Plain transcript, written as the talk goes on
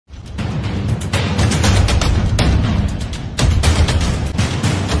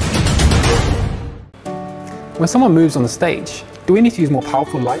When someone moves on the stage, do we need to use more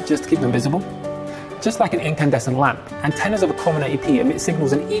powerful light just to keep them visible? Just like an incandescent lamp, antennas of a common AP emit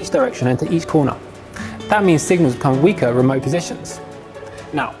signals in each direction and to each corner. That means signals become weaker at remote positions.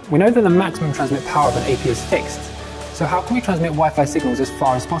 Now, we know that the maximum transmit power of an AP is fixed, so how can we transmit Wi-Fi signals as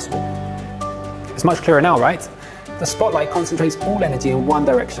far as possible? It's much clearer now, right? The spotlight concentrates all energy in one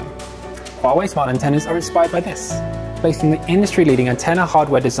direction. Huawei Smart Antennas are inspired by this. Based on the industry-leading antenna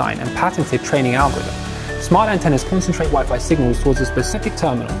hardware design and patented training algorithm, smart antennas concentrate Wi-Fi signals towards a specific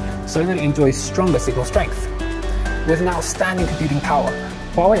terminal so that it enjoys stronger signal strength. With an outstanding computing power,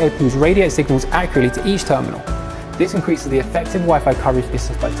 Huawei APs radiate signals accurately to each terminal. This increases the effective Wi-Fi coverage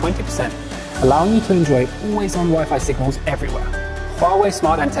distance by 20%, allowing you to enjoy always-on Wi-Fi signals everywhere. Huawei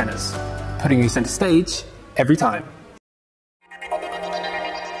Smart Antennas, putting you center stage every time.